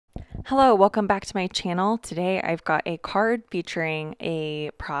Hello, welcome back to my channel. Today I've got a card featuring a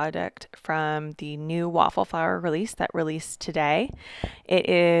product from the new Waffle Flower release that released today. It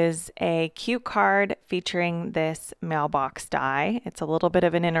is a cute card featuring this Mailbox die. It's a little bit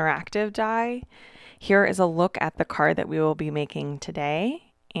of an interactive die. Here is a look at the card that we will be making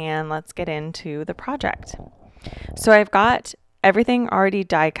today, and let's get into the project. So I've got everything already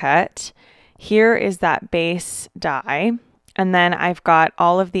die cut. Here is that base die. And then I've got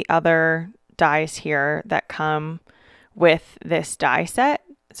all of the other dies here that come with this die set.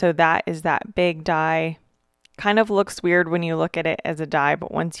 So that is that big die. Kind of looks weird when you look at it as a die,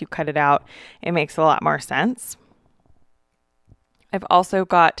 but once you cut it out, it makes a lot more sense. I've also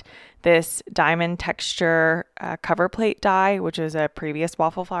got this diamond texture cover plate die, which is a previous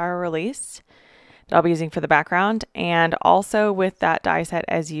Waffle Flower release that I'll be using for the background. And also with that die set,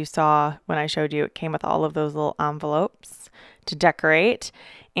 as you saw when I showed you, it came with all of those little envelopes to decorate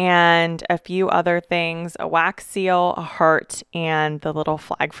and a few other things, a wax seal, a heart, and the little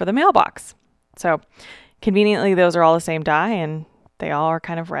flag for the mailbox. So conveniently, those are all the same die and they all are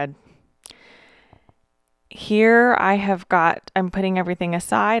kind of red. Here I'm putting everything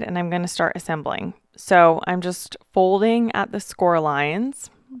aside and I'm going to start assembling. So I'm just folding at the score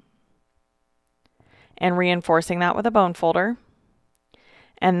lines and reinforcing that with a bone folder.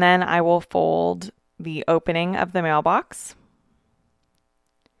 And then I will fold the opening of the mailbox.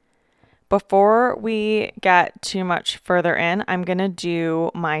 Before we get too much further in, I'm going to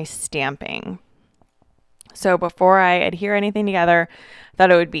do my stamping. So before I adhere anything together, I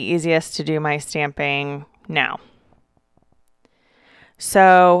thought it would be easiest to do my stamping now.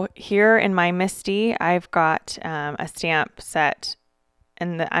 So here in my Misti, I've got a stamp set,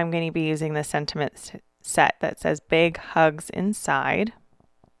 and I'm going to be using the sentiment set that says big hugs inside.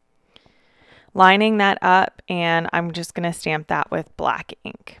 Lining that up, and I'm just going to stamp that with black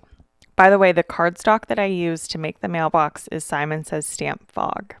ink. By the way, the cardstock that I use to make the mailbox is Simon Says Stamp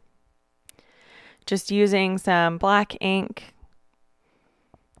Fog. Just using some black ink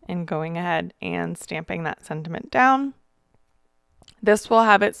and going ahead and stamping that sentiment down. This will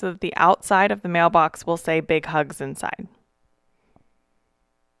have it so that the outside of the mailbox will say big hugs inside.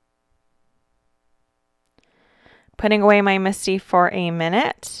 Putting away my Misti for a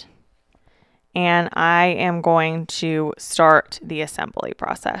minute, and I am going to start the assembly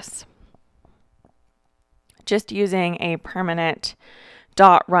process. Just using a permanent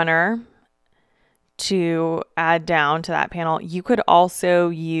dot runner to add down to that panel. You could also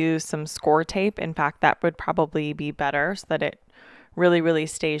use some score tape. In fact, that would probably be better so that it really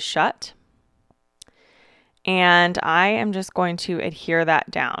stays shut. And I am just going to adhere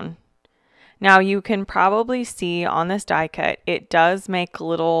that down. Now you can probably see on this die cut, it does make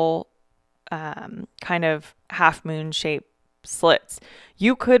little kind of half moon shape slits.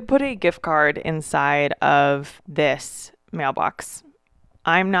 You could put a gift card inside of this mailbox.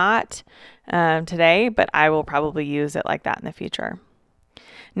 I'm not today, but I will probably use it like that in the future.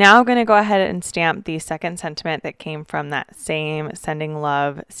 Now I'm going to go ahead and stamp the second sentiment that came from that same Sending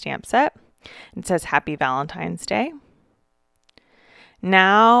Love stamp set. It says Happy Valentine's Day.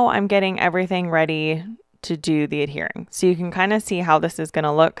 Now I'm getting everything ready to do the adhering. So you can kind of see how this is going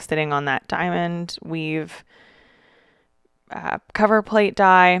to look sitting on that diamond weave cover plate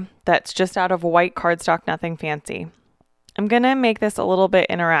die that's just out of white cardstock, nothing fancy. I'm going to make this a little bit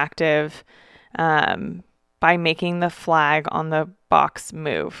interactive by making the flag on the box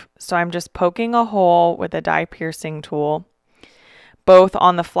move. So I'm just poking a hole with a die piercing tool, both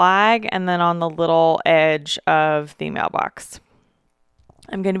on the flag and then on the little edge of the mailbox.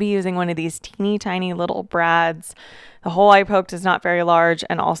 I'm going to be using one of these teeny tiny little brads. The hole I poked is not very large,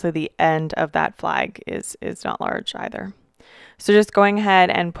 and also the end of that flag is not large either. So just going ahead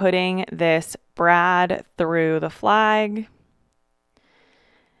and putting this brad through the flag,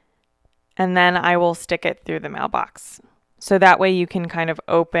 and then I will stick it through the mailbox. So that way you can kind of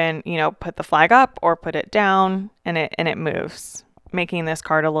open, put the flag up or put it down, and it moves, making this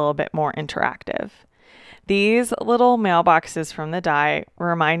card a little bit more interactive. These little mailboxes from the die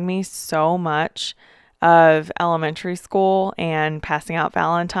remind me so much of elementary school and passing out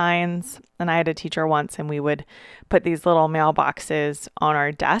Valentines. And I had a teacher once, and we would put these little mailboxes on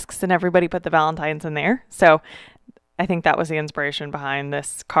our desks and everybody put the Valentines in there. So I think that was the inspiration behind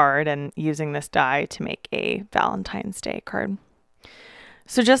this card and using this die to make a Valentine's Day card.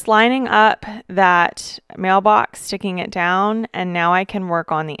 So just lining up that mailbox, sticking it down, and now I can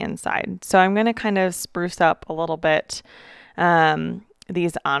work on the inside. So I'm going to kind of spruce up a little bit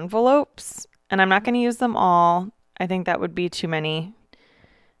these envelopes, and I'm not going to use them all. I think that would be too many,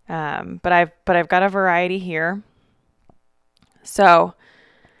 but I've got a variety here. So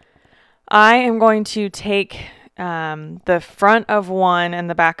I am going to take the front of one and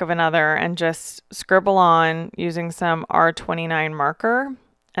the back of another and just scribble on using some R29 marker.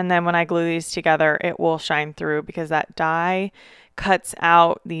 And then when I glue these together, it will shine through because that die cuts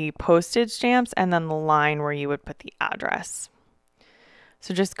out the postage stamps and then the line where you would put the address.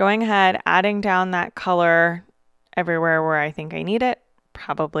 So just going ahead, adding down that color everywhere where I think I need it.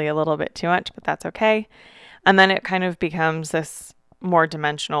 Probably a little bit too much, but that's okay. And then it kind of becomes this more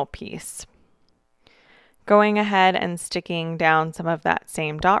dimensional piece. Going ahead and sticking down some of that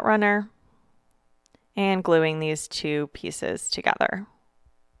same dot runner and gluing these two pieces together.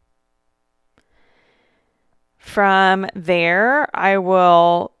 From there, I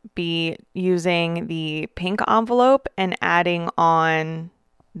will be using the pink envelope and adding on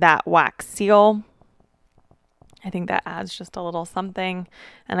that wax seal. I think that adds just a little something,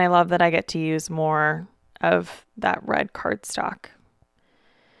 and I love that I get to use more of that red cardstock.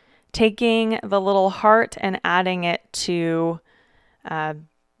 Taking the little heart and adding it to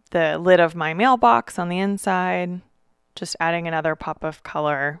the lid of my mailbox on the inside, just adding another pop of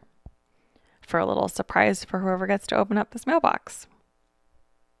color for a little surprise for whoever gets to open up this mailbox.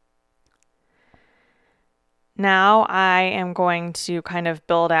 Now I am going to kind of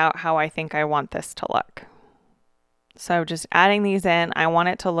build out how I think I want this to look. So just adding these in, I want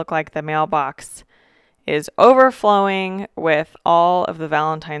it to look like the mailbox is overflowing with all of the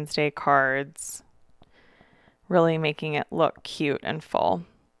Valentine's Day cards, really making it look cute and full.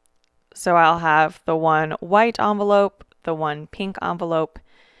 So I'll have the one white envelope, the one pink envelope,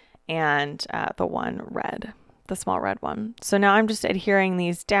 and the one red, the small red one. So now I'm just adhering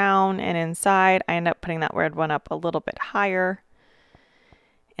these down and inside. I end up putting that red one up a little bit higher.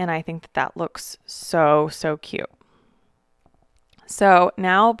 And I think that that looks so, so cute. So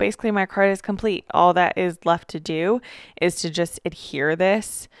now basically my card is complete. All that is left to do is to just adhere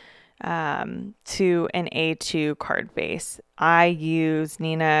this to an A2 card base. I use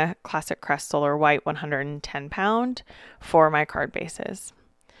Nina Classic Crest Solar White 110 pound for my card bases.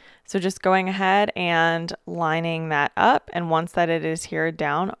 So just going ahead and lining that up, and once that it is adhered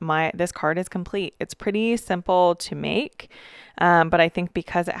down, this card is complete. It's pretty simple to make, but I think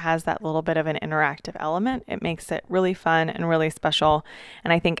because it has that little bit of an interactive element, it makes it really fun and really special,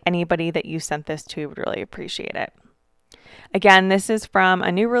 and I think anybody that you sent this to would really appreciate it. Again, this is from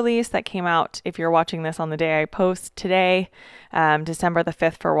a new release that came out, if you're watching this on the day I post today, December the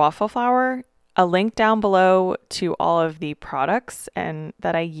 5th for Waffle Flower. A link down below to all of the products and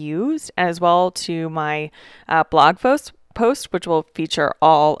that I used, as well to my blog post, which will feature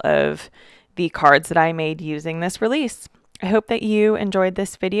all of the cards that I made using this release. I hope that you enjoyed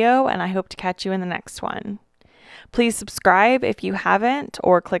this video, and I hope to catch you in the next one. Please subscribe if you haven't,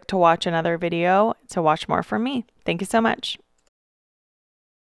 or click to watch another video to watch more from me. Thank you so much.